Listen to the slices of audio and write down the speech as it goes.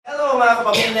mga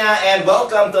kapamilya, and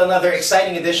welcome to another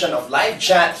exciting edition of Live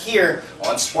Chat here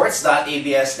on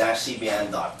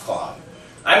sports.abs-cbn.com.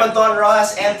 I'm Anton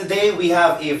Rojas, and today we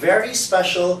have a very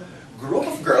special group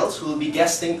of girls who will be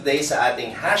guesting today sa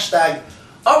ating hashtag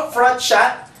Upfront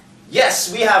Chat.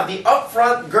 Yes, we have the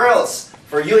Upfront Girls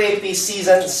for UAAP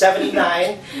Season 79.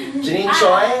 Janine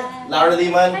Choi, Laura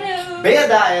Liman, Bea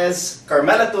Daez,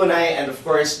 Carmela Tunay, and of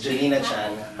course, Janina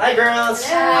Chan. Hi girls!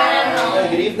 Hello!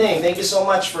 Good evening. Thank you so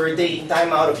much for taking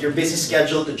time out of your busy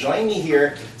schedule to join me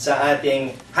here sa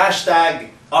ating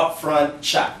hashtag Upfront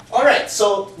Chat. Alright,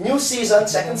 so new season,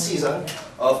 second season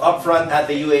of Upfront at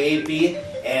the UAAP,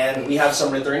 and we have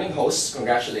some returning hosts.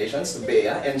 Congratulations to Bea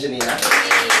and Janina.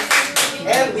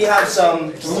 And we have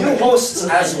some new hosts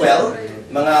as well.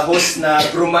 Mga hosts na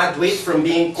graduate from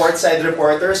being courtside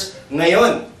reporters.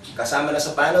 Ngayon, kasama na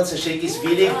sa panel sa Shakey's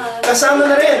Vilig. Kasama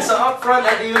na rin sa Upfront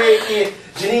at the UAAP,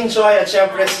 Janine Choi at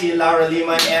syempre si Laura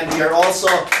Liman. And we are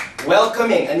also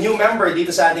welcoming a new member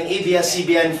dito sa ating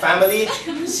ABS-CBN family,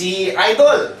 si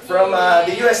Idol from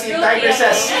the UST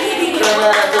Tigresses.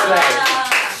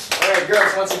 Alright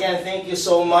girls, once again, thank you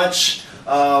so much.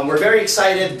 We're very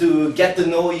excited to get to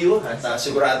know you at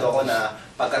sigurado ako na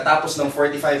pagkatapos ng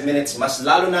 45 minutes, mas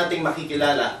lalo nating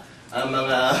makikilala ang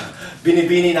mga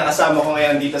binibini na kasama ko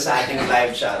ngayon dito sa ating live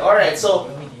chat. Alright, so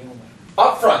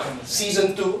Upfront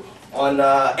Season 2 on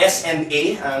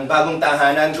SNA, ang bagong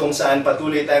tahanan kung saan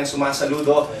patuloy tayong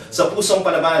sumasaludo sa pusong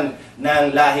palaban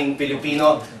ng lahing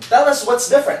Pilipino. Tell us what's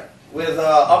different with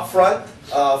Upfront.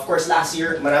 Of course, last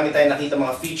year, marami tayong nakita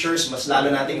mga features, mas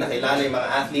lalo nating nakilala yung mga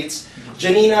athletes.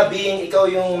 Janina, being ikaw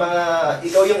yung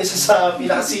isa sa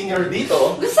pinaka-senior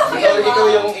dito. Gusto ko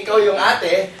yun, ikaw yung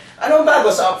ate. Ano ang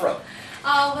bago sa Upfront?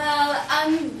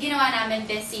 Ginawa namin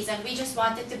this season, we just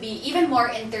wanted to be even more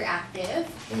interactive.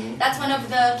 That's one of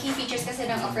the key features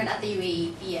kasi ng Upfront at the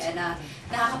UAAP.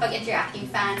 Nakakapag-interacting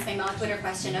fans, may mga Twitter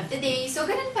question of the day. So,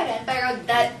 ganun pa rin. Pero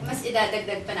mas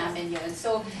idadagdag pa namin yun.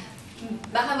 So,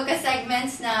 baka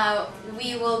magka-segments na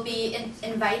we will be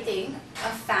inviting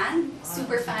a fan,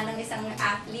 super fan ng isang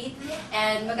athlete,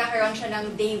 and magkakaroon siya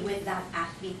ng day with that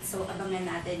athlete. So, abangan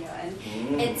natin yun.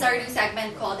 It's our new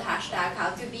segment called hashtag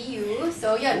How to Be You.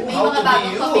 So, yun, may mga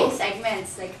bagong coping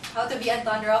segments, like How to Be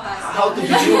Anton Rojas. How to Be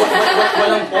You?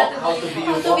 Walang po? How to Be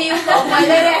You? How to Be You po.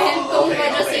 Pwede rin kung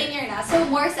medyo senior na. So,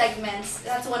 more segments.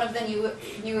 That's one of the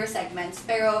newer segments.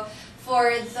 Pero,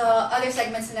 for the other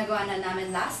segments na nagawa na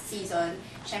namin last season,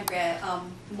 syempre,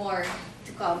 more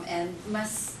to come and I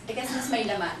guess mas may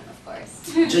laman, of course.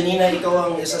 Janina, ikaw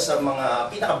ang isa sa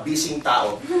mga pinaka-busy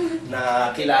tao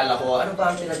na kilala ko. Ano ba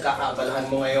ang pinagkakaabalahan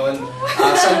mo ngayon?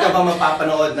 Saan ka ba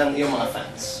mapapanood ng iyong mga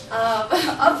fans?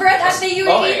 Upfront at the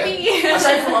UAAP. Okay.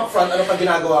 Aside from Upfront, ano pa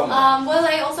ginagawa mo? Well,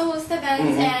 I also host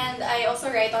events and I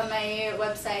also write on my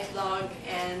website blog,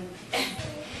 and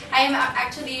I am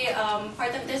actually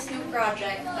part of this new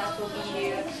project that will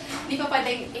be, hindi pa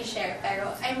pwedeng i-share,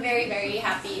 pero I'm very, very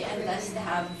happy and blessed to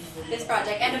have this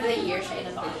project. End of the year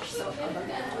siya in-launch, so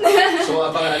abangan. So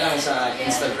abangan na lang sa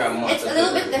Instagram mo. It's a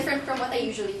little bit different from what I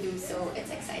usually do, so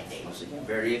it's exciting.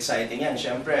 Very exciting yan,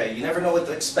 syempre. You never know what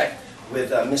to expect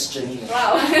with Miss Janine.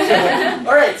 Wow!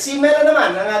 Alright, si Mela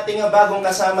naman, ang ating bagong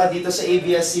kasama dito sa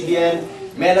ABS-CBN.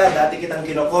 Mela, dati kitang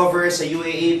kino-cover sa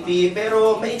UAAP,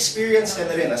 pero may experience ka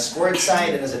na rin as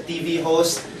courtside and as a TV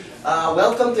host.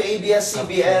 Welcome to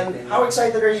ABS-CBN. How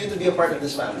excited are you to be a part of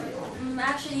this family?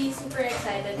 Actually, super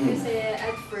excited kasi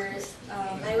at first,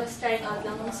 I was trying out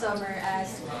lang ng summer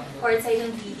as courtside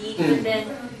ng V-League, and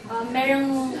then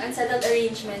merong unsettled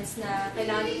arrangements na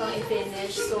kailangan ko pang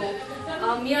i-finish. So,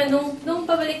 yun, nung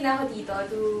pabalik na ako dito,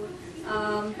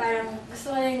 parang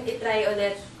gusto ko lang i-try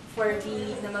ulit for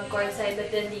V-League na mag-courtside,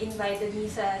 but then they invited me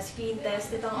sa screen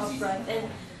test itong Upfront. And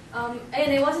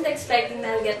ayun, I wasn't expecting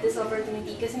na I'll get this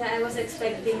opportunity kasi nga I was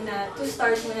expecting na to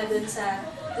start muna dun sa,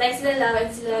 like sila Lau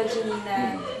and sila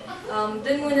Janina,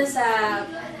 dun muna sa,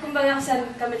 kumbaga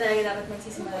saan kami talaga dapat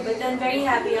magsisimula. But then very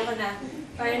happy ako na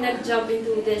parang nag-jump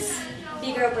into this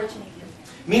bigger opportunity.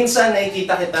 Minsan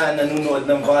nakikita kita nanonood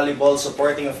ng volleyball,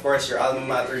 supporting of course your alma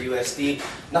mater UST.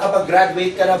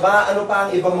 Nakapag-graduate ka na ba? Ano pa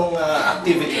ang iba mong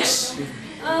activities?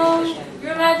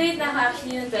 Graduate na ako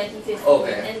actually noong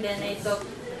 2015, and then I took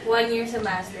 1 year sa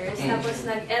Masters. Tapos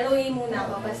nag-LOA muna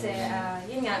ako kasi,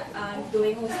 yun nga,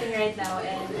 doing hosting right now,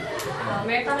 and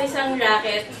meron pa isang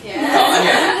racket. Yeah.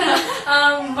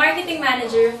 Marketing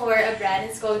manager for a brand,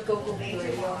 it's called Coco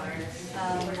Pure.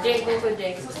 Coco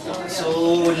Drinks.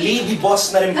 So, lady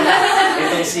boss na rin pala.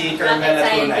 Itong si Carmela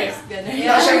Tunay.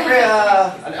 Siyempre,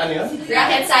 ano yun?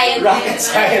 Rocket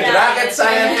scientist. Rocket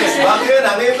scientist. Bakit yun?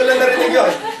 Ngayon ko lang narinig yun.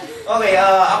 Okay,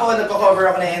 ako nagko-cover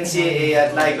ako ng NCAA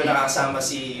at lagi ko nakasama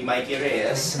si Mikey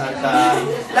Reyes. At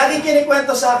laging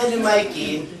kinikwento sa akin ni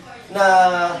Mikey na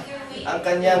ang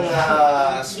kanyang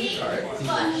sweetheart,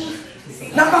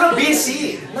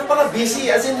 napaka-busy.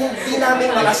 Napaka-busy. As in, hindi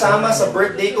namin makasama sa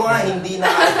birthday ko nga, hindi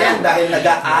na-attend dahil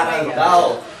nag-aaral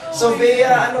daw. So,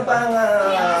 Bea, ano ba ang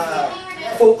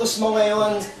focus mo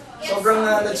ngayon? Sobrang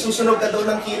nagsusunog ka daw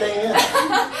ng kilay niya.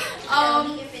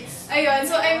 Ayun,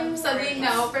 so I'm studying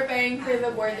now, preparing for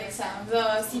the board exam,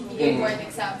 the CPA board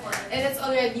exam. And it's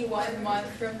already 1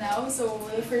 month from now, so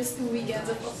the first 2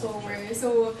 weekends of October.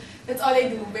 So that's all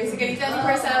I do. Basically,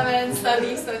 24/7,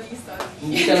 study.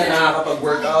 Hindi ka na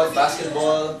nakakapag-workout,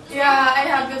 basketball? Yeah, I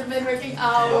haven't been working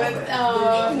out.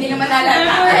 Hindi naman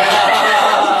nalala.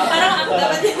 Parang ako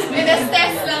dapat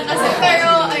test lang kasi. Pero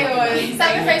ayun,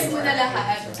 sacrifice muna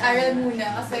lahat. Aral muna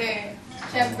kasi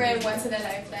syempre once in a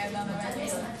lifetime lang naman.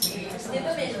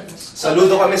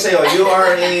 Saludo kami sa'yo. You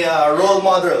are a role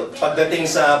model pagdating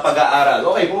sa pag-aaral.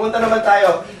 Okay, pumunta naman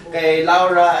tayo kay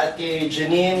Laura at kay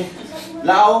Janine.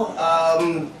 Lau,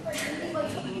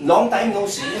 long time no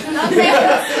see.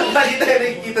 Lagi tayo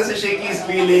nakikita sa Shakey's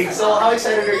Feeling. So, how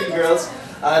excited are you girls?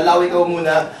 Lau, ikaw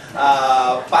muna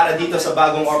para dito sa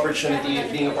bagong opportunity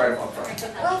being a part of UPFRONT.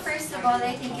 Well, first of all,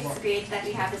 I think it's great that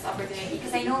we have this opportunity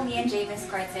because I know me and Jay miss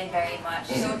courtside very much.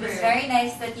 So it was very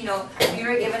nice that, you know, we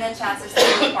were given a chance to still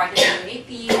be part of the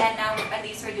UAAP and now at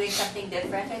least we're doing something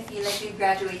different. I feel like we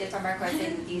graduated from our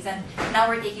courtside duties and now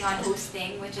we're taking on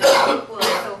hosting, which is really cool.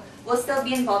 So we'll still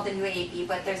be involved in UAAP,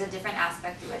 but there's a different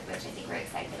aspect to it, which I think we're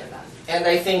excited about. And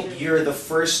I think you're the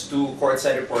first two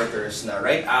courtside reporters na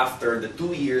right after the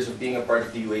 2 years of being a part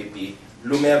of the UAAP,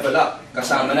 lumevel up.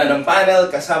 Kasama na ng panel,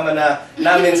 kasama na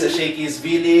namin sa Shakey's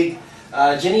V-League.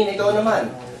 Janine, ikaw naman,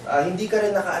 hindi ka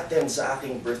rin naka-attend sa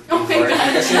aking birthday party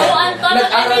kasi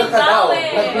nag-aral ka daw.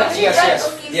 Yes.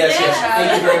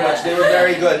 Thank you very much. They were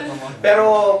very good.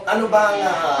 Pero ano ba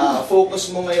ang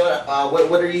focus mo ngayon?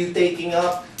 What are you taking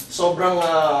up? Sobrang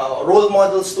role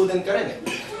model student ka rin eh.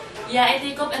 Yeah, I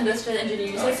take up industrial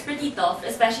engineering, so it's pretty tough,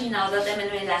 especially now that I'm in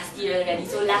my last year already.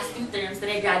 So last 2 terms,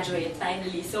 then I graduate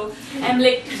finally. So I'm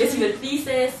like busy with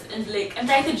thesis and like I'm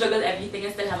trying to juggle everything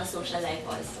and still have a social life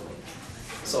also.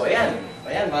 So ayan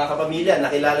mga kapamilya,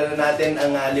 nakilala na natin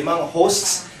ang 5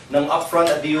 hosts ng UPFRONT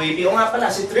at the UAAP. O nga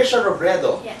pala, si Trisha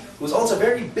Robredo, who's also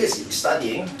very busy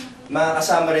studying,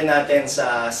 makakasama rin natin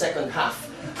sa second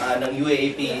half ng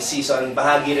UAAP season.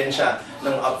 Bahagi rin siya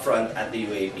ng UPFRONT at the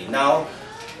UAAP. Now,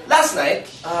 last night,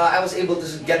 I was able to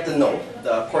get to know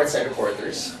the courtside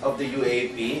reporters of the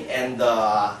UAAP, and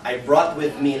I brought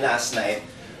with me last night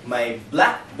my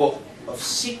black book of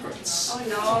secrets,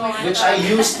 which I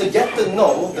used to get to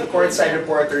know the courtside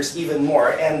reporters even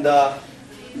more, and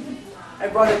I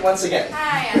brought it once again.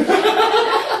 Hi.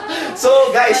 So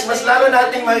guys, mas lalo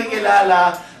nating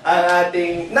makikilala ang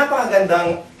ating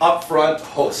napakagandang UPFRONT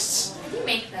hosts. You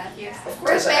make that, yes. Of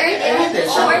course, Prepared I did.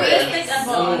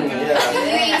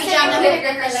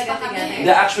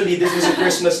 Actually, this was a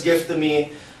Christmas gift to me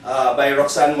by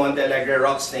Roxanne Montealegre.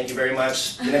 Rox, thank you very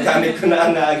much. Ginagamit ko na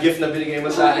ang gift na binigay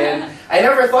mo sa akin. I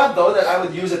never thought though that I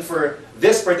would use it for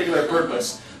this particular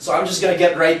purpose. So I'm just gonna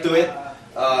get right to it.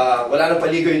 Wala nang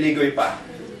paligoy-ligoy pa.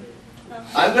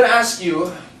 I'm gonna ask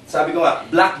you, sabi ko nga,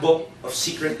 black book of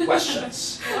secret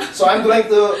questions. So I'm going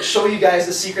to show you guys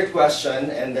the secret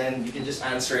question and then you can just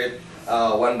answer it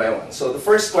one by one. So the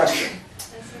first question.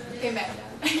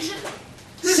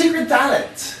 Secret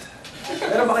talent.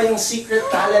 Meron ba kayong secret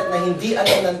talent na hindi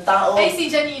alam ng tao? Ay,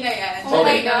 si Janina yan. Oh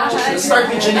my gosh. Let's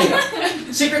start with Janina.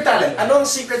 Secret talent. Ano ang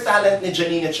secret talent ni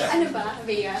Janina Chan? Ano ba,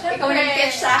 Bea? Ikaw Siyempre,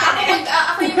 nag-pitch sa akin.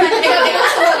 Ako yung ikaw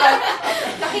sumagot.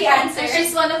 Naki-answer.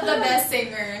 She's one of the best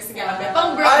singers. Grabe.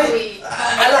 Pang Ay, Broadway.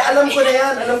 alam ko na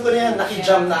yan.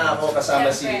 Naki-jam na ako kasama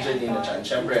si Janina Chan.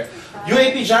 Siyempre.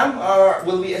 UAAP Jam,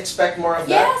 will we expect more of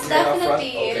that? Yes,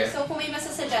 definitely. Okay. So kung may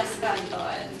masasuggest ka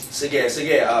doon. Sige.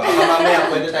 Baka mamaya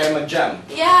pwede tayo mag-jam.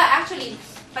 Yeah, actually,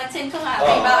 pansin ko nga,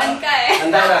 may baon ka eh.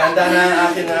 Handa na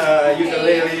ang akin na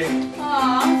ukulele.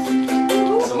 Aww.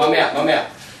 So mamaya. Okay.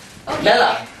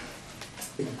 Bella,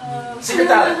 secret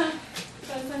talent.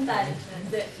 Secret talent.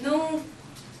 Nung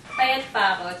payat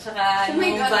pa ako, tsaka Oh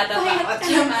my nung God, bata pa payat ako. ka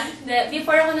naman.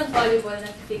 Before ako nag-volleyball,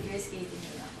 nag-figure skating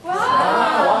na lang.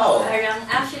 Wow! Parang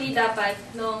actually dapat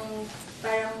nung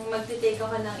parang magte-take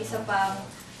ako ng isa pang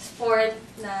sport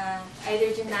na either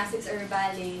gymnastics or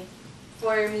ballet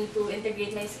for me to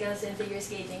integrate my skills in figure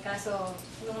skating. Kaso,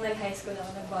 nung nag-high school ako,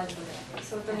 nag-volleyball ako.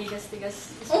 So,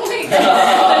 tumigas-tigas. Oh my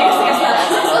God!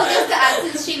 So just to add,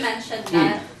 since she mentioned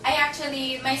that, I actually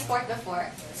actually my sport before.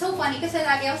 So funny kasi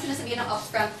lagi ako sinasabihan ng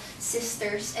upfront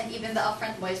sisters and even the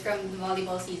upfront boys from the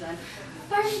volleyball season.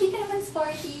 Parang hindi ka naman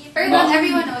sporty. Pero not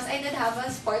everyone knows I did have a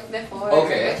sport before,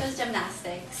 Okay. which was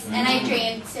gymnastics. And I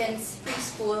trained since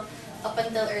preschool up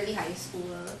until early high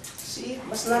school. See,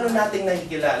 mas lalo nating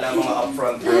nakikilala ang mga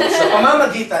upfront girls sa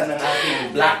pamamagitan ng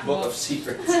ating Black Book of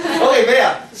Secrets. Okay,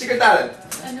 Bea, secret talent.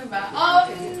 Ano ba?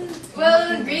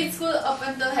 Well, grade school up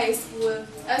until high school,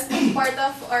 I was part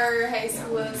of our high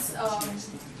school's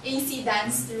AC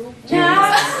dance troupe.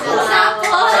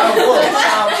 Sample.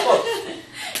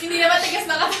 Hindi naman tigas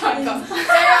na katawan ko.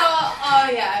 Pero,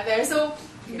 yeah, there. So,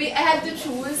 I had to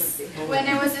choose when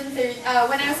I was in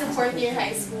fourth year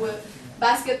high school,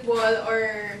 basketball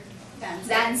or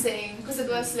dancing, because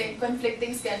it was like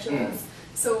conflicting schedules.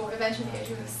 So, eventually I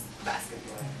chose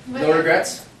basketball. But, No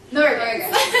regrets? No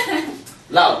regrets.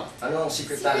 Lau, ano ang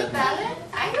secret talent? Talent?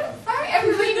 I don't, parang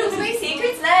everybody knows my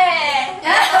secrets na eh.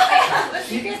 Okay, what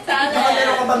secret talent? Baka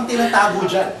meron ka bang tinatago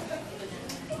dyan?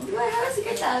 Do I have a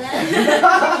secret talent?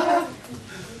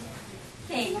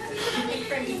 Hey,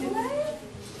 for me,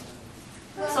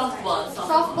 softball.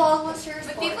 Softball was your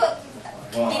But sport.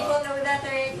 people know that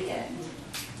already.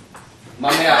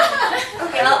 Mamaya.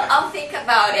 Okay, I'll think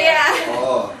about it. Yeah.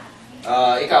 Oo.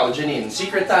 Ikaw, Janine,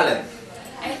 secret talent.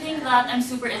 I think that I'm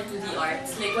super into the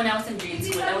arts. Like when I was in grade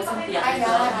school, I was in theater I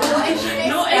know. club. I should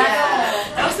No,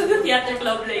 yeah. I was in the theater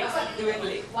club, like doing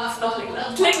like stuff like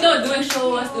that. Like no, doing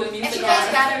shows, doing And music. you guys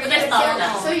got But I stopped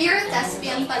now. So you're a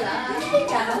thespian pala.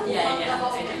 Yeah.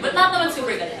 But not naman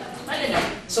super good. I don't know.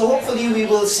 So hopefully we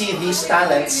will see these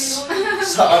talents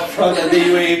sa upfront at the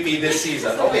UAAP this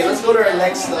season. Okay, let's go to our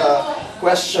next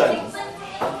question.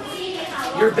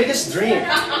 Your biggest dream.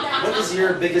 What is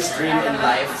your biggest dream in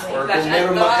life? Or kung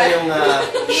meron ba kayong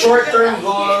short-term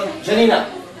goal? Janina.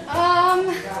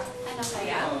 Ano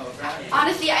kaya?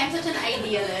 Honestly, I'm such an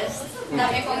idealist.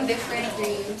 Dami kong different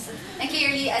dreams. And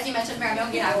clearly, as you mentioned, marami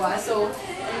akong ginagawa. So,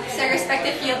 sa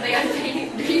respective field na yun,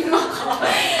 dream ako.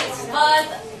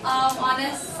 But, on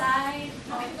a side,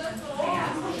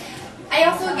 I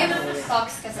also give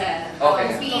talks kasi,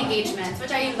 speaking engagements,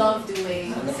 which I love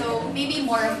doing. So, maybe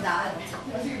more of that.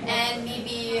 And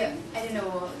maybe, I don't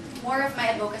know, more of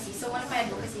my advocacy. So, one of my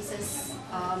advocacies is,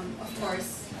 of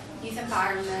course, youth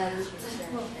empowerment.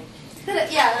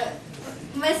 Yeah,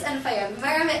 mas ano pa yun?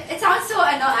 It sounds so,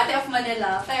 ate of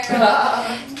Manila, pero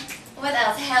what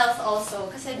else? Health also.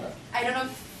 Kasi, I don't know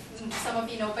if some of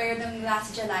you know, pero nung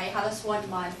last July, halos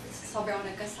 1 month, sobrang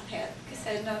nagkasakit.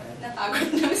 Kasi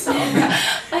natagod na sobra.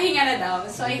 Pahinga na daw.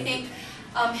 So I think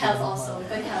health also,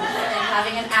 good health, and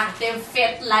having an active,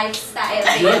 fit lifestyle.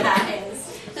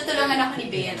 Tutulungan ako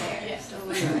ni Bea there. So,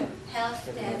 health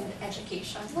and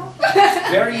education.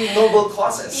 Very noble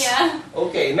causes. Yeah.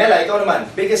 Okay, Mela, ikaw naman.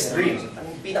 Biggest dream.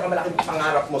 Anong pinakamalaking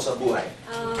pangarap mo sa buhay?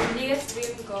 Biggest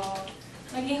dream ko,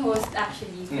 maging host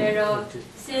actually. Pero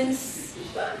since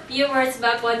few words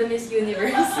back on the Miss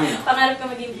Universe, pangarap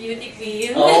ko maging beauty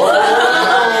queen.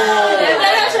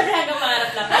 Talaga siya hanggang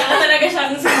pangarap lang. Ayaw talaga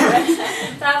siyang sumunod.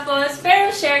 Tapos, pero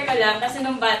share ko lang kasi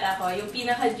nung bata ko, yung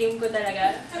pinaka-dream ko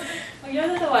talaga, huwag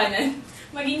yung natawanan,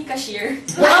 maging cashier.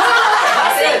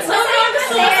 Sobrang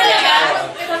gusto ko talaga.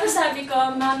 Tapos sabi ko,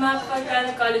 Mama,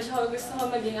 pagka nag-college ako, gusto ko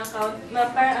maging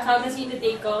parang accountancy to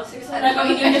take ko. Kasi gusto ko talaga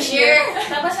maging cashier.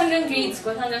 Tapos hanggang grades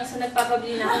ko, hanggang sa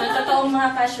nagpapabili na ako ng totoong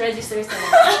mga cash registers na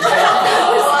lang.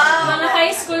 Mga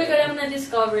high school ko lang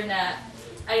na-discover na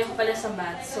ayoko pala sa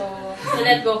math. So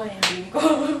let go ko yung dream ko.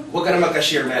 Huwag ka na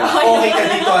mag-cashier, Mela. Okay ka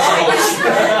dito as a host.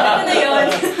 Ano na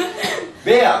yun?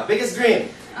 Bea, biggest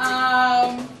dream?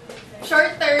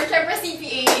 Short term, syempre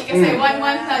CPA, kasi 1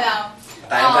 month na lang.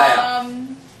 Kaya.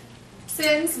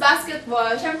 Since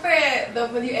basketball, syempre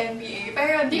WNBA,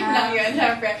 pero dream lang yun,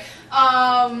 syempre.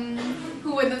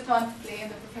 Who wouldn't want to play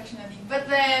in the professional league? But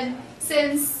then,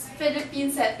 since Philippine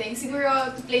setting,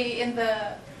 siguro to play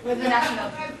with the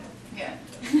national team. Yeah.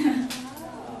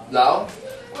 Lau?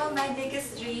 Well, my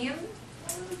biggest dream,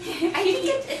 I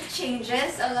think it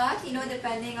changes a lot,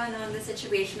 depending on the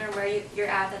situation or where you're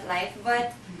at life.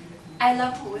 But I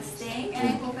love hosting, and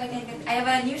I hope I can get. I have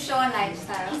a new show on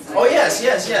lifestyle. So Oh yes,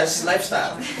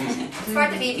 lifestyle. it's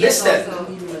part of ABS Listed. also.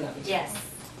 Yes.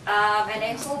 And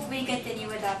I hope we continue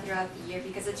with that throughout the year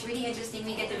because it's really interesting.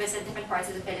 We get to visit different parts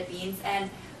of the Philippines,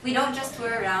 and we don't just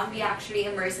tour around. We actually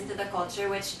immerse into the culture,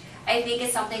 which I think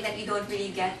is something that you don't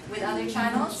really get with other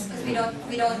channels. Because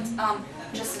we don't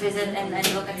just visit and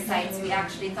look at sites. We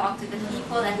actually talk to the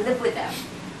people and live with them.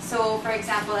 So, for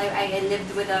example, I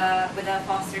lived with a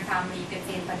foster family, you could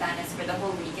say, in Batanes for the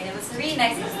whole week, and it was a really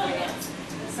nice experience.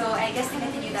 So I guess to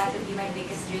continue that would be my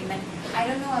biggest dream. And I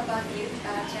don't know about you,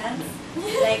 Chance.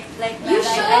 Like You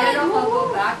I don't know should. if I'll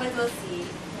go back, but we'll see.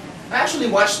 I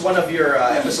actually watched one of your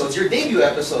episodes, your debut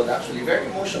episode actually, very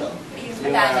emotional.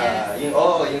 Yung Batanes.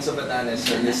 Yung sa Batanes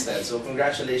are listed. So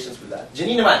congratulations with that.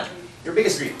 Janine naman, your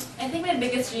biggest dream? I think my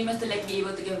biggest dream is to like be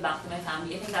able to give back to my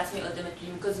family. I think that's my ultimate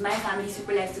dream because my family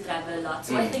super likes to travel a lot.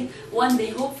 So I think one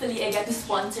day, hopefully, I get to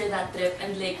sponsor that trip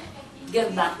and like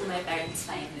give back to my parents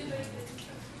finally.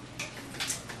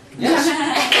 Yes.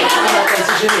 Natin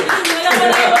si Janine.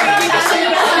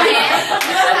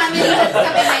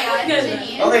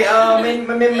 Okay,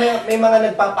 may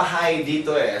mga nagpapahay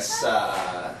dito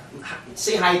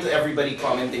say hi to everybody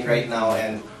commenting right now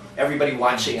and everybody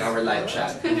watching our live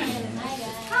chat.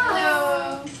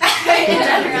 Hello!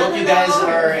 Hope you guys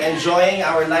are enjoying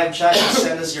our live chat. Just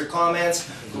send us your comments.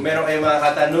 Kung meron kayong mga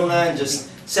katanungan, just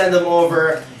send them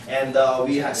over. And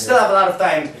we still have a lot of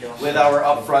time with our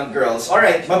upfront girls.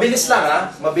 Alright, mabilis lang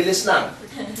ha? Mabilis lang.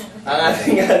 Ang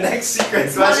ating next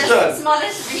secret question.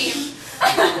 Smallest dream.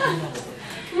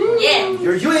 Yeah.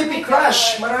 Your UAP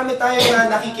crush. Marami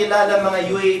tayong nakikilala mga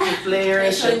UAP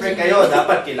players. Siyempre kayo,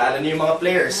 dapat kilala niyo yung mga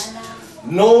players.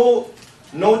 No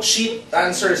cheat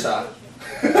answers ha.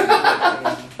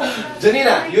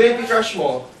 Janina, UAP crush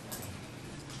mo?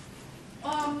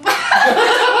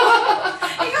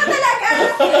 Ikaw talaga!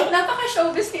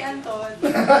 Napaka-showbiz ni Anton.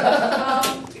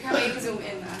 Kamay ko zoom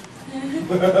in na.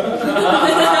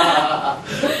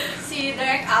 Si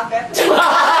Direk Abet.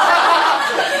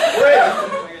 Wait!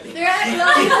 Direk,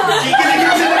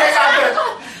 Kikiligin si Direk Abet!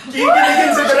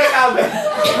 Kikiligin si Direk Abet!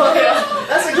 Okay,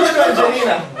 that's a good one,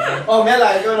 Janina. Oh,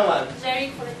 Mela, ikaw naman.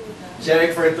 Jeric Fortuna.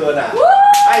 Jeric Fortuna.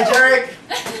 Hi, Jeric!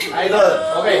 Idol.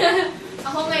 Okay.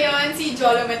 Ako ngayon si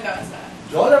Jolo Mendoza.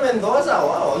 Jola Mendoza,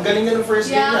 wow. Ang galing nga ng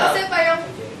first name Yeah, niya. kasi parang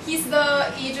he's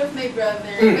the age of my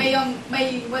brother.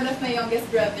 One of my youngest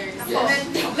brothers. Yes.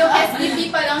 And then, nung SBP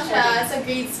pa lang siya sa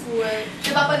grade school,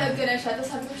 napapanood ko na siya.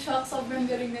 Tapos sabi ko, shock, sobrang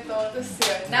galing nito. Tapos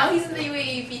yun. Now he's in the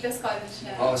UAAP, tapos college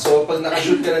na. Oh, so pag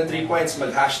nakashoot ka ng 3 points,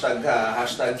 mag-hashtag ka,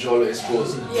 hashtag Jolo is cool.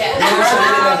 Yes. Yun yung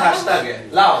sarili ng hashtag eh.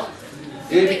 Lau,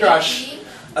 UAP crush.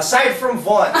 Aside from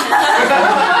Vaughn.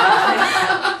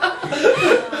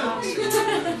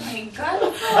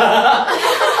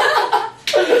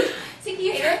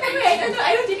 Sige, I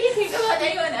don't really think about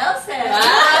anyone else.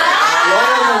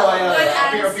 Loyal. Good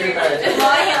Appear tayo.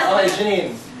 Loyal. Okay,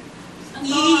 Janine.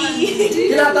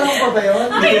 Tinatanong pa ba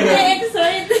yun?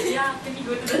 Yeah, can you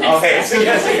go to the next Okay, sige.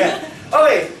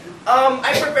 Okay,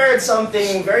 I prepared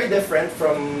something very different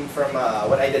from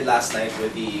what I did last night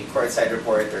with the courtside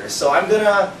reporters. So I'm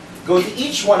gonna go to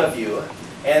each one of you,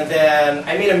 and then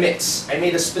I made a mix. I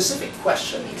made a specific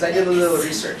question, because I did a little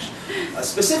research. A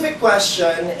specific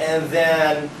question, and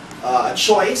then a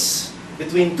choice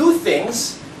between two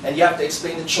things, and you have to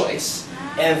explain the choice,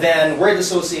 and then word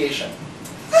association.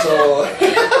 So,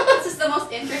 This is the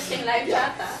most interesting live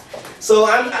chat, so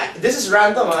this is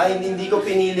random hindi ko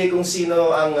pinili kung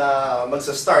sino ang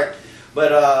magsa-start.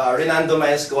 But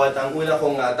randomized ko at ang una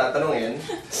kong tatanungin,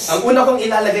 ang una kong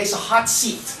ilalagay sa hot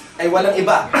seat ay walang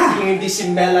iba, kung hindi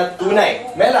si Mela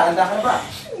tunay. Mela, handa ka na ba?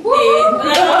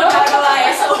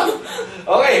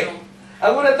 Okay,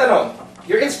 ang unang tanong,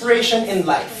 your inspiration in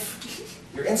life.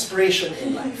 Your inspiration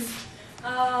in life.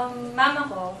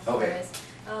 Mama ko, of Okay. course.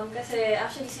 Kasi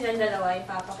actually silang dalawa, yung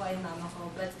papa ko and mama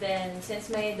ko. But then, since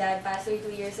my dad passed away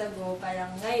 2 years ago, parang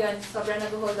ngayon, sobrang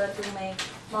nag-hold on to my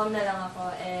mom na lang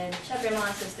ako. And syempre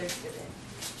mga sisters ko din.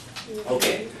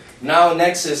 Okay, now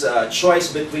next is a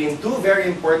choice between two very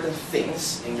important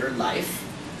things in your life.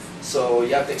 So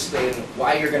you have to explain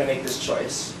why you're gonna make this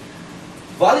choice.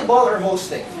 Volleyball or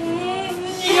hosting?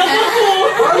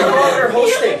 Volleyball or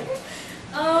hosting?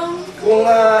 Kung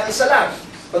isa lang,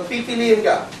 pagpipiliin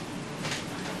ka.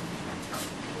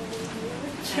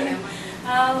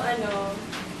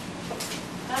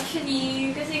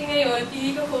 Actually, kasi ngayon,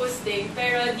 hindi ko hosting,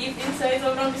 pero deep inside,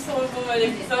 sobrang gusto ko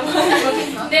bumalik sa volleyball.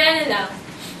 Hindi, ano lang.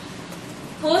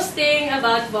 Hosting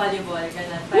about volleyball,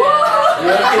 ganun.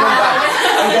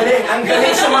 Ang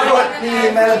galing sumagot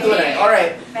ni Mela Tunay.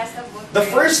 Alright, Best of both. the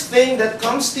first thing that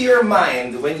comes to your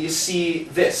mind when you see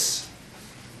this,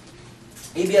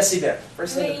 ABS-CBN,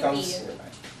 first thing that comes to your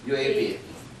mind,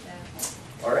 UAAP.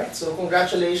 Alright, so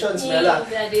congratulations, Mela.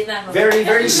 Graduate na ako. Very,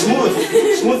 very smooth.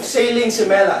 Smooth sailing si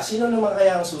Mela. Sino naman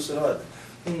kaya ang susunod?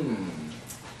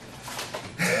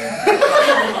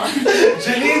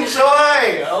 Janine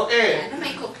Choi! Okay. Ano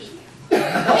may cookie?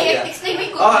 Okay, explain mo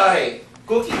yung cookie. Okay.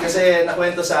 Cookie, kasi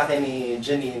nakwento sa akin ni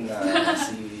Janine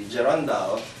si Jeron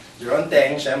daw. Jeron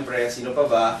Teng, syempre, sino pa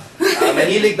ba?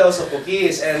 Mahilig daw sa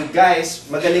cookies. And guys,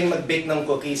 magaling mag-bake ng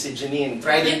cookies si Janine.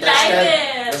 Tried and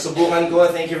tested. Nasubukan ko.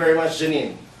 Thank you very much,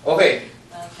 Janine. Okay.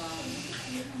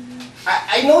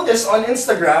 I noticed on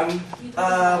Instagram,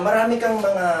 marami kang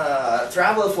mga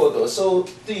travel photos. So,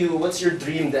 to you, what's your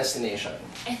dream destination?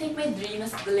 I think my dream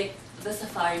is like the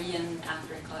safari in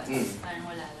Africa. Parang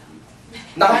wala lang.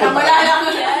 Nakapunta. Wala lang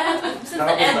yan. Since the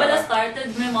Nakapunta Ebola ka? started,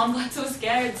 my mom got so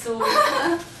scared, so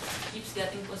keeps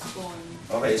getting postponed.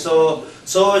 Okay, so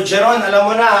Jeron, alam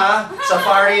mo na ha,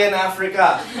 safari in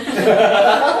Africa.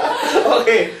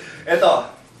 Okay, eto.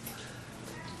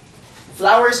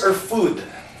 Flowers or food?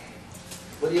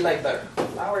 What do you like better?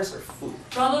 Flowers or food?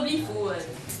 Probably food.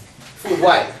 Food,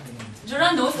 why?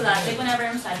 Joran knows that. Like whenever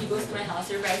I'm sad, he goes to my house,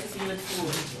 surprises me with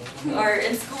food. Or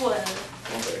in school,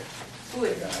 Okay.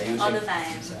 food. All the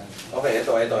time. Okay,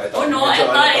 ito. Oh no, I Medyo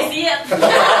thought ano I to. see it.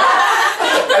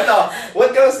 Ito,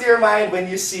 what comes to your mind when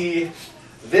you see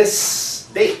this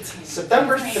date?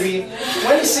 September 3,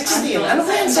 2016. Ano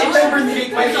ba yan? September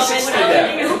 3,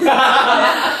 2016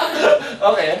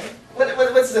 Okay.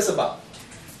 What's this about?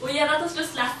 Oh yeah, that was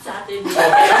just last Saturday. Okay.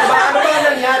 Ano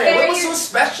ba nangyari? What was so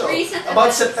special Recent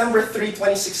about events. September 3,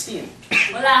 2016?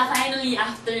 Wala, finally,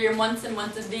 after months and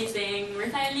months of dating, we're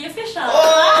finally official.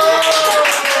 Oh!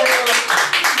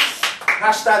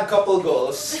 Hashtag couple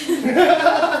goals.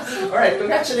 Alright,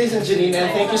 congratulations Janine, and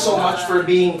thank you so much for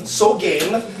being so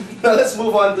game. Now let's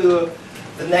move on to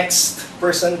the next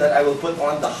person that I will put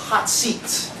on the hot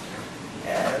seat.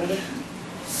 And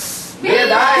Bea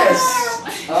Dias!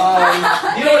 Do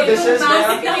you know what this is,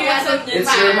 Bea?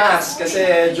 It's your mask.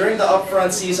 Kasi during the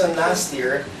upfront season last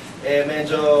year,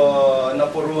 medyo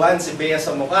napuruhan si Bea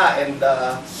sa mukha. And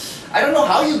I don't know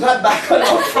how you got back on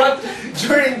upfront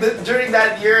during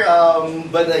that year,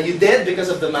 but you did because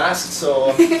of the mask.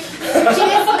 So She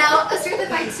is now a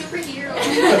certified superhero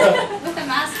with a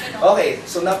mask and all. okay,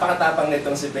 so napakatapang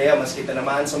nitong si Bea. Maski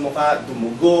tinamaan sa mukha,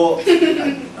 dumugo,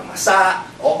 namasa,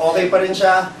 okay pa rin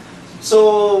siya. So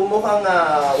mukhang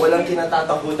walang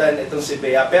kinatatakutan itong si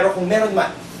Bea. Pero kung meron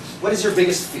man, what is your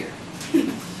biggest fear?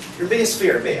 Your biggest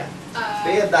fear, Bea?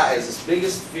 Bea Dias'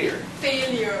 biggest fear.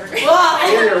 Failure.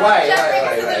 Failure, why? Siyempre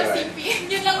Why? kasi sa CP.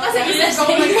 Yun lang kasi isip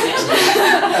ko.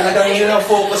 Talagang yun ang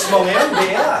focus mo ngayon,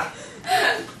 Bea.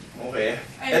 Okay.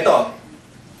 Ito.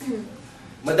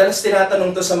 Madalas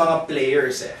tinatanong to sa mga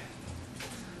players eh.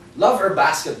 Love or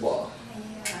basketball?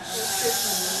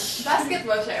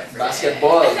 Basketball, syempre.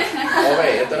 Basketball.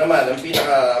 Okay, ito naman, ang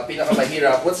pinaka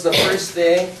mahirap. What's the first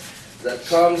thing that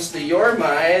comes to your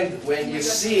mind when you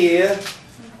see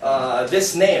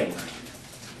this name?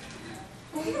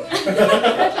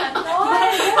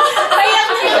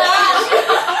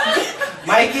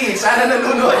 Mikey, sana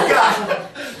nanonood ka.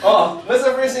 Oh, what's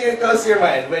the first thing that comes to your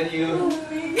mind when you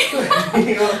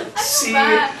see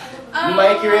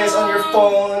Mikey Reyes on your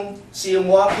phone, see him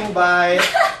walking by?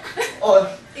 Oh,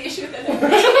 Issue talaga.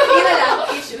 Hindi na lang,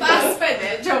 issue. Pass pa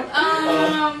din. Joke.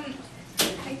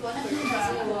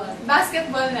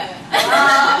 Basketball na lang.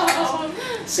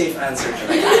 safe answer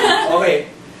talaga. Okay.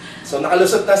 So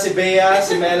nakalusot na si Bea,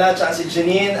 si Mela, at si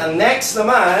Janine. Ang next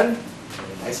naman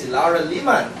ay si Laura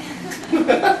Liman.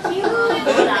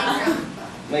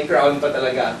 May crown pa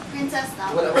talaga. Princess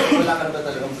now. Wala ka na ba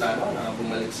talagang plano na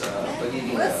bumalik sa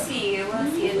pagiging... We'll see.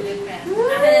 It depends.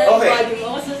 Okay.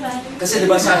 Kasi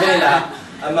di ba sabi nila,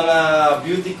 ang mga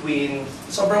beauty queen,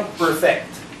 sobrang perfect.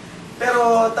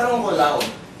 Pero tanong ko lang,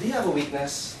 do you have a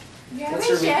weakness? What's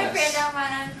your Siyempre weakness?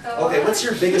 naman to. Okay, what's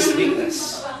your biggest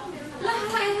weakness? I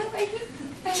have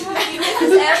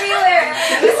weaknesses everywhere.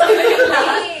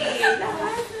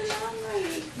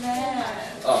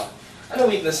 Oh, ano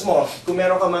weakness mo? Kung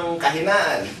meron ka mang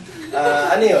kahinaan,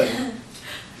 ano yun?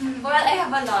 Well, I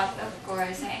have a lot, of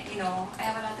course. I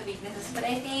have a lot of weaknesses. But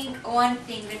I think one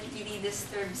thing that really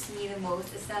disturbs me the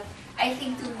most is that I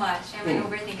think too much. I'm an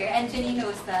overthinker, and Jenny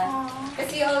knows that.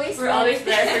 Because We're always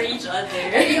there for each other.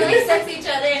 We always text each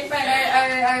other. In fact,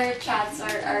 our chats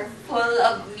are full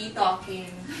of me talking.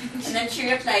 And then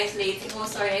she replies late, oh,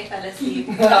 sorry, I fell asleep.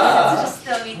 It's just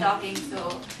still me talking,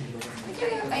 so...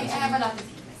 I have a lot of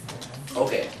weaknesses.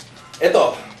 Okay.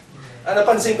 Ito,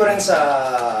 napansin ko rin sa,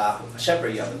 syempre,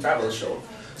 you have a travel show.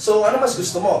 So, ano mas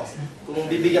gusto mo? Kung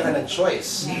bibigyan ka ng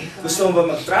choice, gusto mo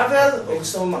ba mag-travel o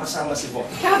gusto mo makasama si Von?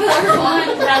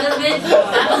 Travel with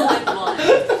Von.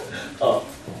 Oh,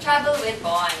 Travel with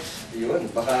Bon. yun.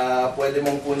 Baka pwede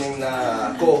mong kunin na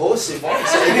co-host si Von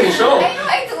sa inyong show.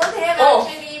 I told him Oh.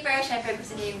 actually, pero syempre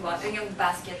gusto niya yung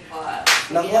basketball.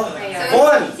 Nako, Kaya-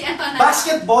 Von! Si Anton na.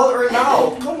 Basketball or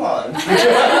now? Come on.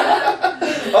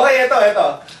 Okay, ito.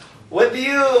 What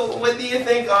do you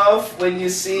think of when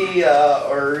you see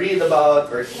or read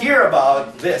about or hear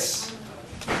about this?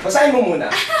 Basahin mo muna.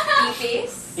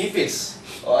 Ipis? Ipis.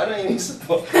 O, ano yung isip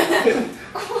mo?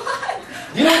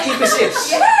 You know what ipis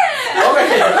is? Yeah!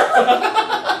 Okay.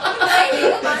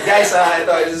 Guys,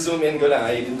 ito, zoom in ko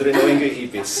lang. Drawing ko yung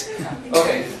ipis.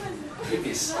 Okay.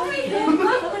 Ipis. Oh my God,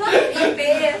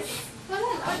 ipis.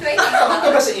 What do I think Takot ka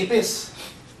about? ba sa ipis?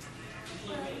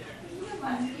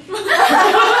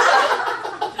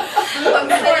 Pag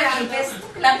gusto ng ipis,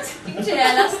 lang yung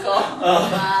chinelas ko.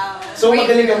 So,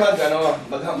 magaling ka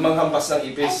maghampas ng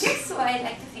I ipis. guess so, I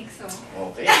like to think so.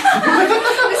 Okay.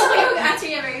 Gusto ko yung answer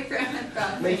niya very firm and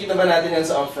proud. Makikita ba natin yan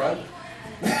sa upfront?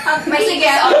 May sige,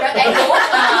 Obrat, I hope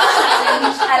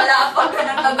hala, pag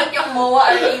nanagot yung MOA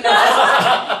Arena.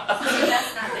 Silas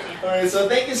natin yan. Alright, so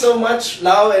thank you so much,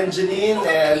 Lau and Janine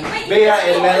and Bea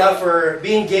and Mela for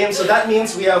being game. So that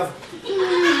means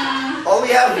all we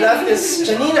have left is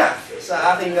Janina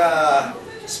sa ating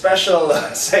special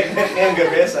segment ngayong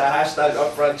gabi sa hashtag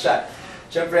upfront chat.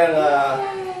 Siyempre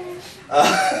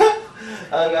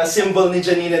ang symbol ni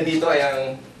Janina dito ay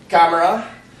ang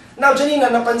camera. Now, Janina,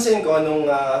 napansin ko nung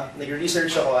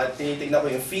nag-research ako at tinitignan ko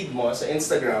yung feed mo sa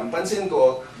Instagram, pansin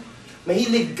ko,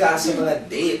 mahilig ka sa mga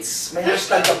dates. May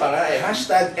hashtag ka pa nga eh.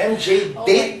 Hashtag MJ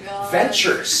Date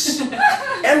Ventures.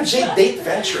 MJ Date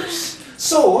Ventures.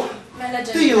 So,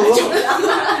 to you,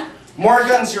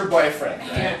 Morgan's your boyfriend,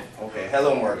 right? Okay,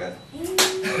 hello Morgan.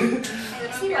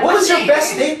 What was your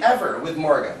best date ever with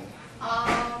Morgan?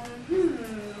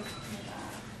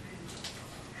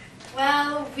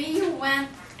 Well, we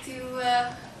went to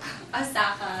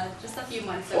Osaka just a few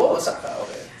months ago. Oh, Osaka,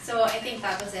 okay. So I think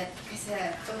that was it. Kasi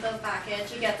total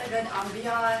package, you get a good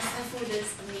ambiance, the food is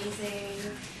amazing.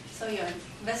 So yun,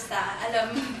 basta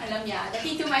alam niya, the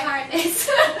key to my heart is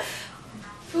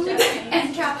food and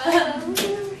travel.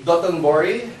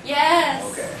 Dotonbori? Yes!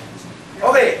 Okay.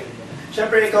 Okay.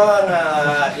 Siyempre ikaw ang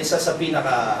isa sa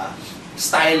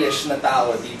pinaka-stylish na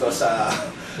tao dito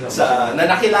na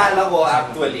nakilala ko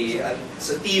actually at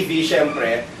sa TV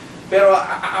siyempre. Pero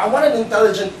I want an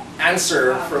intelligent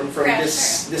answer from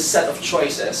this set of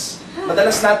choices.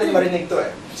 Madalas natin marinig to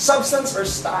eh. Substance or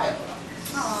style?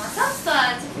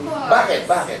 Substance, of course.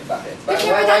 Bakit?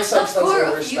 Why Why substance core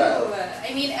over of you? style?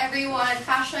 I mean, everyone,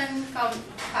 fashion,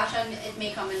 it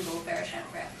may come and go, pero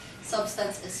syempre,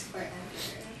 substance is forever.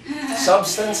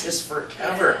 Substance is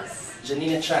forever.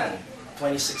 Janina Chan,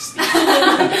 2016.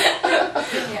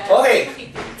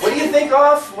 Okay, what do you think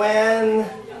of when...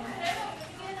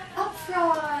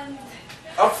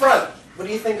 Upfront. What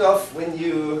do you think of when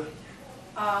you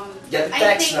get a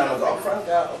text na mag-upfront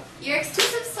ka? Your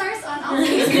exclusive stars on all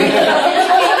these.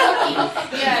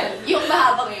 Yeah, yung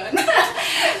mahabang yun.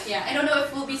 Yeah, I don't know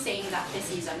if we'll be saying that this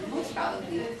season. Most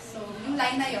probably. So, yung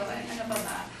line na yun, ano pa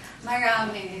ba?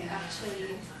 Marami,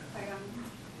 actually.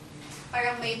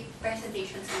 Parang may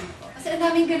presentations naman po. Kasi ang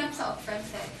daming ganap sa upfront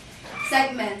eh.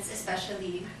 Segments,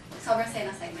 especially. Sobrang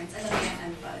saya ng segments. Alam mo yan,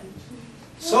 and fun.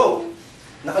 So,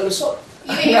 nakalusot.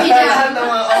 UAAP Lahat ng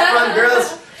mga upfront girls,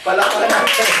 palakpakan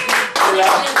natin.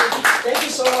 Thank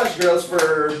you so much, girls,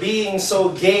 for being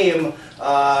so game.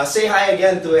 Say hi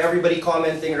again to everybody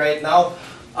commenting right now.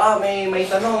 May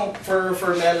tanong for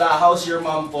Mela. How's your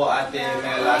mom po, Ate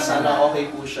Mela? Sana okay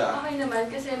po siya. Okay naman,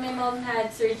 kasi my mom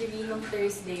had surgery nung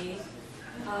Thursday.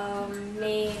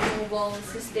 May tumubong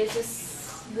suspicious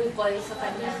bukol sa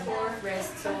kanyang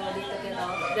breast, so they took it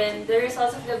out. Then the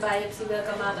results of the biopsy will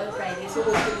come out on Friday, so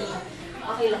hopefully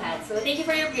okay lahat. So thank you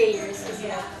for your prayers.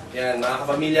 Yan, mga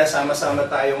kapamilya, sama-sama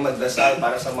tayong magdasal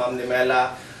para sa mom ni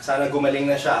Mela. Sana gumaling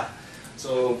na siya.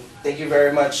 So, thank you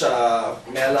very much,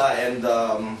 Mela, and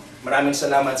maraming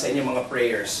salamat sa inyong mga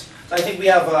prayers. So, I think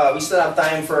we still have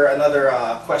time for another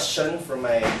question from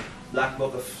my Black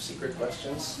Book of Secret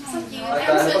Questions. So cute.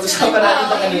 At napag-usapan natin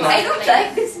ito kanina. I don't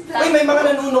like this Uy, may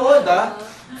mga nanonood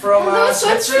from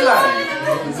Switzerland.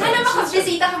 Sana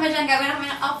makabisita kami dyan. Gawin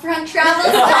kami ng upfront travel.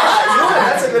 Yun,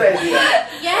 that's a good idea.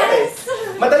 Yes!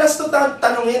 Okay. Madalas ito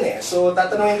tanungin eh. So,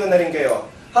 tatanungin ko na rin kayo.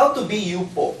 How to be you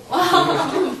po?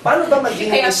 Paano ba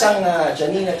maging isang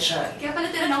Janina Chan? Kaya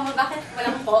pala tinanong mo, bakit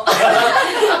walang po?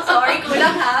 Sorry,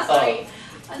 kulang ha. Sorry.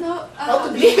 How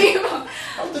to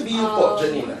be you po,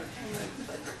 Janina?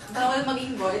 Bawal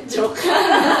maging bored. Joke.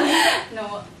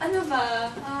 No. Ano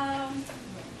ba?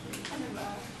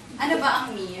 Ano ba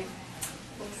ang me?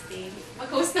 Posting.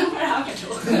 Mag-host ng marami.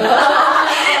 Joke.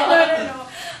 No.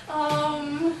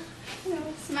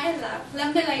 Smile lang.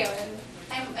 Alam nila yun.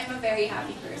 I'm a very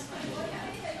happy person.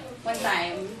 Yeah. One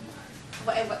time,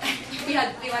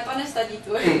 we went on a study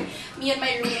tour. Me and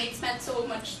my roommate spent so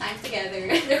much time together.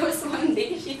 There was one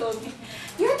day she told me,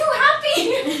 "You're too happy."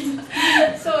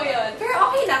 So yun. Pero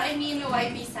okay lang. I mean,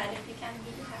 why be sad if you can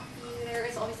be happy? There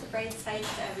is always a bright side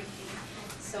to everything.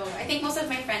 So I think most of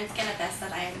my friends can attest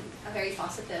that I am a very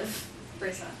positive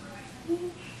person.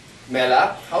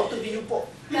 Mela, how to be you po?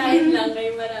 Kahit lang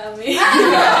kayo marami.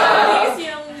 Kasi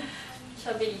yung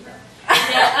shabelita.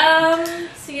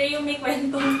 Sige, yung may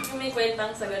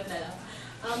kwentang sagot na lang.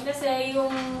 Kasi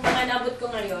yung mga nabot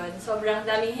ko ngayon, sobrang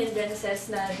daming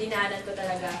hindrances na dinaanan ko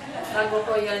talaga bago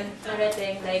ko yun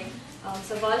narating. Like,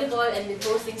 sa volleyball and with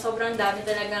posting, sobrang dami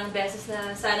talagang beses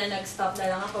na sana nag-stop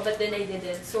na lang ako, but then I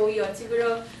didn't. So yun,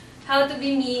 siguro, how to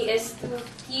be me is to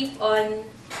keep on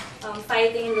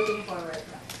fighting and looking forward.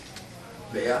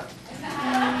 Bea?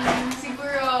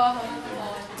 Siguro,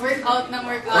 workout ng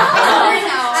workout.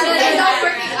 Burnout. So, I love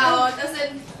working out. As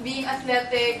in, being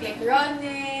athletic, like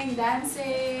running,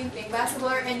 dancing, like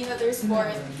basketball or any other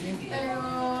sport. Pero,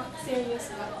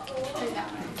 serious ba?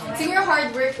 Siguro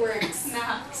hard work works.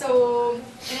 So,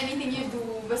 in anything you do,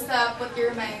 basta put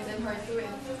your mind and heart to it.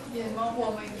 Yan, makukuha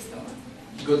mo yung gusto mo.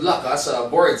 Good luck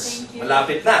sa boards. Thank you.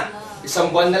 Malapit na.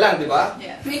 Isang buwan na lang, di ba?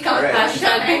 Yeah. May count Alright.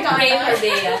 Pray for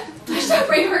Bea. Hashtag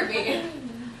pray for me.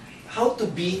 How to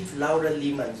be Laura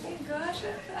Liman po? Gosh,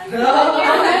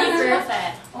 You're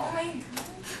perfect. Oh my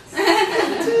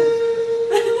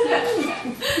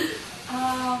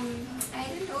I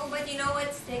don't know, but you know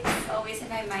what sticks always in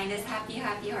my mind is happy,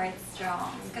 happy, heart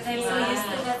strong. Because I'm so used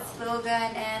to that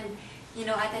slogan, and you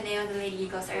know, Ateneo and the Lady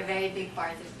Eagles are a very big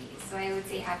part of me. So I would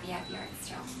say happy, happy, heart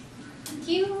strong. Thank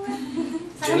you.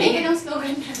 Sana may ganong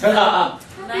slogan.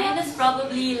 Mine is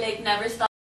probably like never stop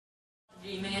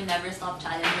dreaming and never stop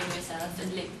challenging yourself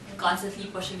and like constantly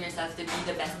pushing yourself to be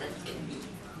the best that you can be.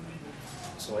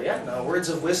 So ayan, words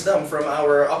of wisdom from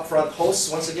our upfront hosts.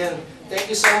 Once again, thank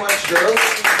you so much, girls.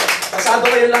 Pasado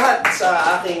kayo lahat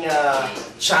sa aking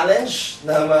challenge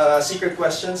na secret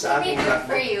questions sa aking Maybe good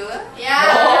for blackboard. you. Yeah!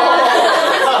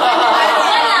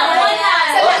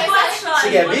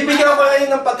 Sige, bibigyan ko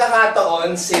kayo ng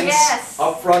pagkakataon since Yes.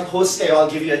 upfront host kayo. I'll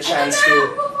give you a chance to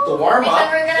warm up.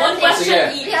 One question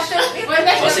Sige. each.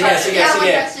 Oh, sige.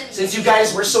 Since you guys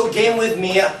were so game with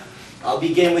me, I'll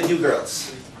be game with you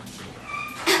girls.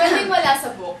 Pwede wala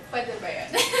sa book. Pwede ba yan?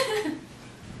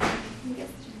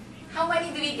 How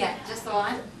many do we get? Just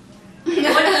one?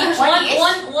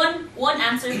 One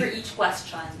answer for each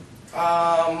question.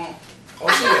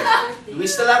 Sige. Do we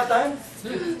still have time?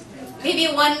 Maybe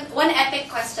one epic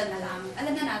question na lang.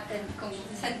 Alam na natin kung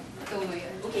saan tungo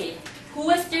yun. Okay. Who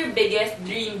was your biggest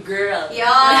dream girl?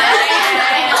 Yun!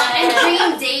 And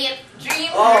dream date.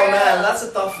 Dream Oh girl. man, that's a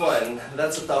tough one.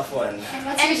 That's a tough one. And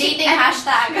what's your dating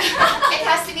hashtag? It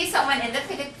has to be someone in the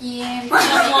Philippines.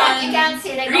 Someone You can't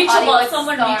say like a reachable, Hollywood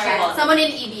someone star. reachable. Someone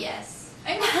in ABS.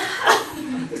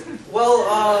 Well,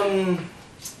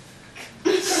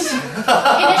 Initials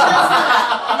na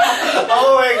lang.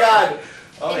 oh my god.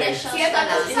 Okay. Initials Yeah, na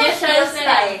lang. that's how it feels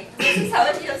like. This is how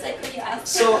it feels like when you ask.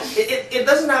 So it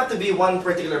doesn't have to be one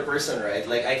particular person, right?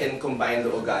 Like I can combine the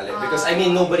ugali because I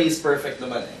mean nobody is perfect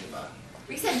naman, eh, di ba?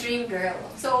 We said dream girl.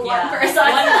 So Yeah. one person.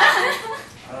 One answer.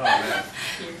 Oh man.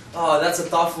 Oh, that's a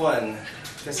tough one.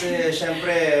 Kasi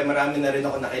syempre marami na rin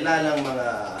ako nakilalang mga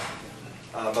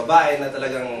babae na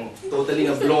talagang totally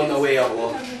na blown away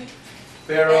ako.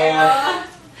 Pero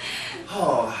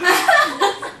oh,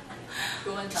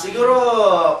 siguro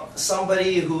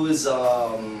somebody who's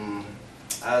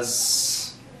as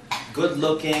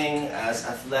good-looking, as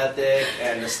athletic,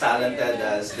 and as talented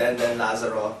as Denden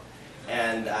Lazaro,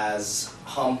 and as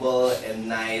humble and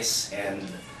nice, and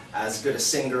as good a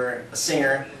singer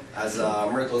as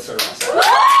Myrtle Sarasa. So,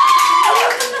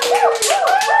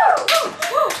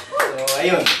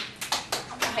 ayun.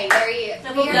 Okay, very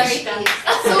Nabublush ka.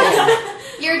 So,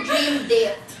 your dream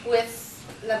date with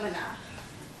Lamana.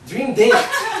 Dream date.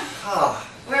 Ah.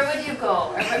 Where would you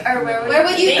go? Or Where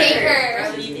would you take her?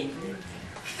 Where would you take her?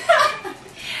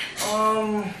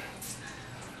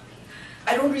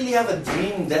 I don't really have a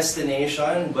dream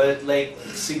destination, but like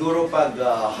siguro pag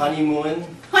honeymoon.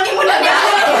 Honeymoon na ba?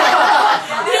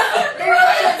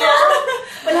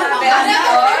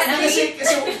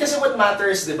 Kasi what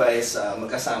matters, 'di ba, is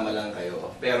magkasama lang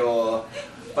kayo. Pero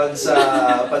pag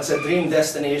sa dream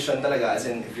destination talaga, as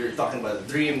in if you're talking about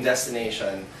dream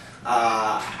destination,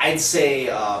 I'd say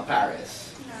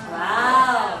Paris.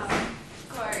 Wow. Of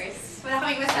course. Wala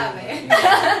kaming masabi.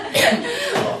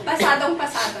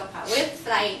 Pasadong-pasado ka with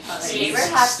flight. fine. Okay, we're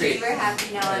happy. We're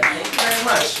happy now. Thank you very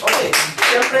much. Okay.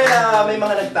 Siyempre, may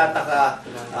mga nagtataka.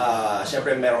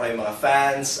 Siyempre, meron kayong mga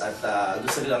fans at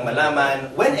gusto nilang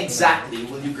malaman, when exactly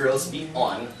will you girls be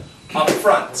on up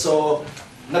front? So,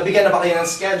 nabigyan na ba kayo ng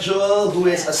schedule? Who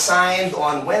is assigned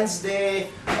on Wednesday,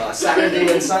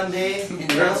 Saturday, and Sunday?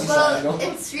 Girls? Well,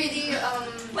 it's really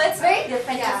Well, it's very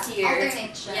different yeah, this year.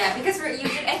 alternate siya. Yeah, because we're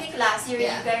usually, I think last year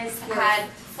Yeah. you guys Four.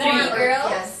 had Three three girls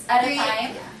yes. at Three, a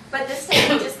time, yeah. but this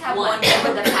time we just have one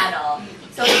girl with the panel.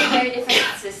 So it's a very different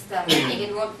system. I think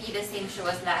it won't be the same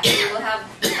show as last year. We'll have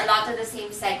a lot of the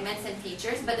same segments and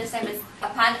features, but this time it's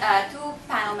two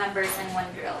panel members and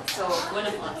one girl. So One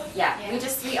of us. yeah, Yeah.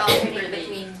 we alternate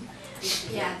between.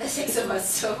 Yeah, the 6 of us.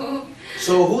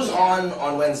 So, who's on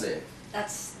Wednesday?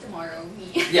 That's tomorrow.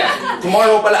 Me. Yeah,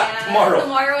 tomorrow pala. Yeah, Tomorrow.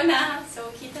 Tomorrow na. So,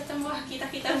 kita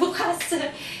bukas.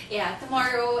 Yeah,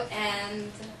 tomorrow and,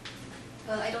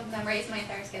 well, I don't memorize my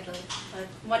entire schedule,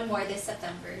 but one more this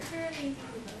September.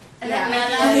 And Yeah.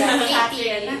 then Yeah.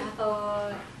 18. Ako,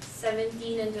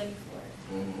 17 and 24.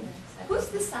 Mhm.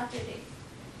 Who's this Saturday?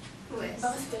 Who is?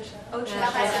 Oh,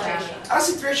 Baka sa Trisha.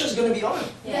 Si Trisha's gonna be on.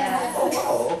 Yeah. Oh,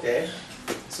 wow, okay.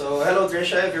 So, hello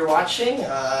Trisha, if you're watching.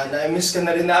 Na-miss ka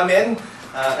na rin namin.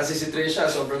 Kasi si Trisha,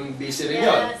 sobrang busy rin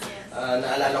yun.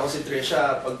 Naalala ko si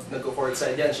Trisha, pag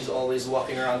nagko-courtside yan, she's always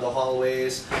walking around the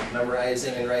hallways,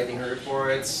 memorizing and writing her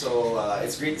reports. So,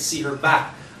 it's great to see her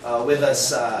back with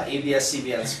us,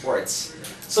 ABS-CBN Sports.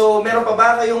 So, meron pa ba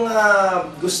kayong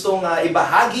gustong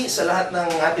ibahagi sa lahat ng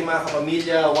ating mga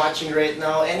kapamilya watching right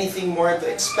now? Anything more to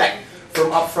expect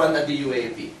from upfront at the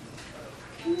UAAP?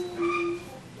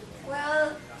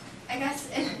 Well, I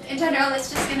guess in general it's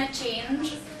just gonna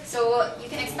change. So you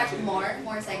can expect more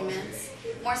segments,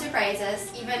 more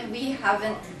surprises. Even we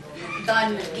haven't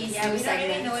done these Yeah, new we don't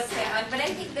really segments. know what's going on, but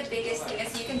I think the biggest thing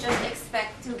is you can just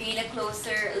expect to gain a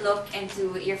closer look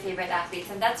into your favorite athletes,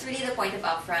 and that's really the point of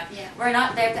Upfront. Yeah. We're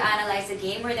not there to analyze the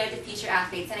game, we're there to feature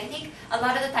athletes, and I think a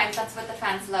lot of the times that's what the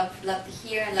fans love to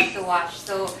hear and love to watch.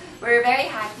 So we're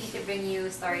very happy to bring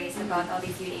you stories about all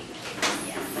these UAAP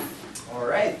players. Yeah.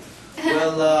 Alright.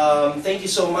 Well, thank you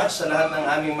so much sa lahat ng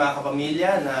aming mga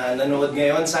kapamilya na nanood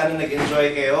ngayon. Sana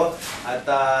nag-enjoy kayo at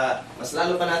mas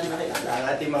lalo pa natin nakilala ang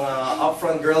ating mga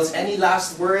upfront girls. Any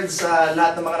last words sa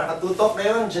lahat ng mga nakatutok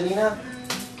ngayon, Janina?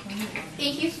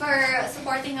 Thank you for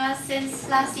supporting us since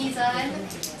last season.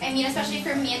 I mean, especially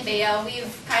for me and Bea, we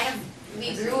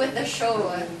grew with the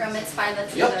show from its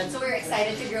pilot season. So we're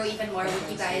excited to grow even more with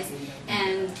you guys.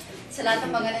 And sa lahat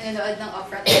ng mga nanonood ng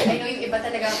Upfront, I know yung iba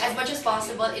talaga, as much as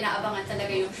possible, inaabangan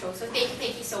talaga yung show. So thank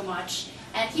you so much.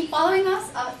 And keep following us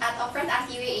at Upfront at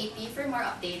UAAP for more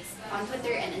updates on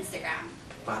Twitter and Instagram.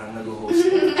 Parang nag-host.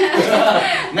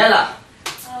 Mela!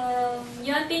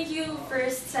 Thank you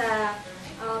first sa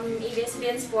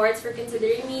ABS-CBN Sports for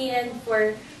considering me and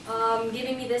for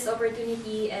giving me this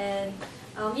opportunity. And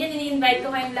ini-invite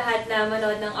ko kayong lahat na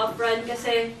manood ng Upfront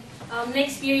kasi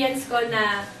na-experience ko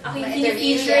na ako yung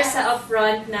feature sa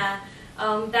Upfront na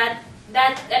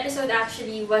that episode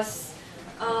actually was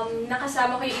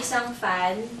nakasama ko yung isang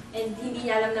fan and hindi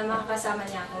niya alam na makakasama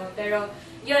niya ako. Pero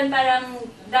yun, parang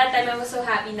that time I was so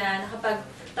happy na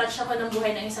nakapag-touch ako ng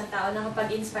buhay ng isang tao,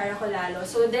 nakapag-inspire ako lalo.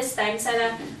 So this time,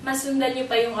 sana masundan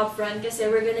niyo pa yung Upfront kasi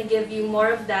we're gonna give you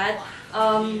more of that.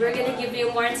 We're gonna give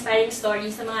you more inspiring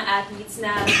stories sa mga athletes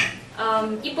na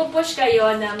ipupush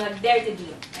kayo na mag-dare to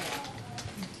dream.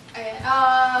 Okay.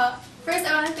 First,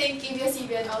 I want to thank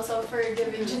ABS-CBN also for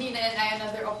giving Janina and I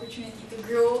another opportunity to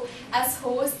grow as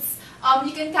hosts.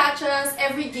 You can catch us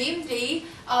every game day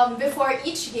before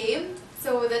each game.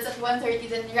 So that's at 1:30,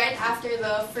 then right after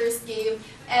the first game.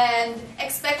 And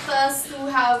expect us to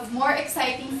have more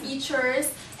exciting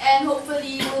features and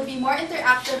hopefully we'll be more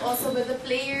interactive also with the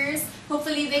players.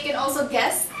 Hopefully they can also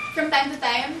guess from time to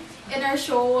time. In our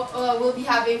show, we'll be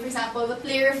having, for example, the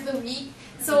Player of the Week.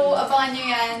 So, abangan nyo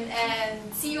yan and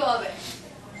see you all there.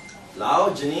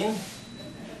 Lau, Janine?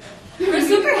 We're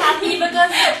super happy because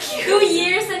 2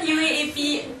 years in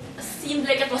UAAP seemed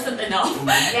like it wasn't enough.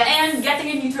 And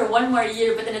getting a new for one more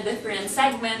year but in a different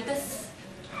segment,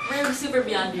 we're super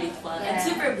beyond grateful and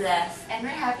super blessed. And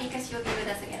we're happy because you'll be with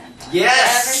us again.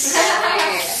 Yes!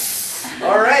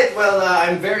 Alright, well,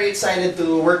 I'm very excited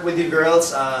to work with you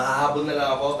girls. Hahabol na lang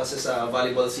ako kasi sa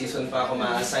volleyball season pa ako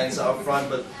ma-assign sa Upfront.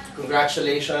 But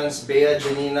congratulations, Bea,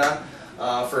 Janina,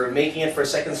 for making it for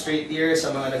second straight year.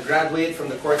 Sa mga nag-graduate from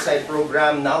the courtside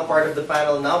program, now part of the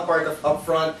panel, now part of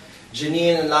Upfront.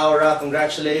 Janine and Laura,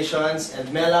 congratulations. And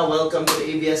Mela, welcome to the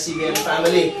ABS-CBN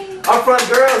family. Upfront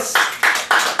girls!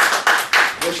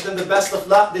 Wish them the best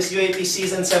of luck this UAP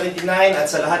Season 79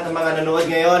 at sa lahat ng mga nanood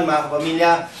ngayon, mga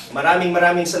kapamilya,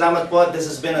 maraming salamat po. This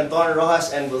has been Anton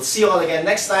Rojas and we'll see you all again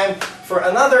next time for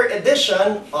another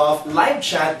edition of Live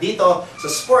Chat dito sa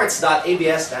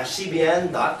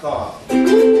sports.abs-cbn.com.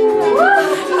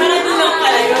 Para doon lang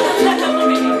pala yun.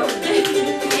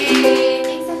 Yay!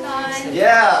 Thanks a ton!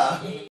 Yeah!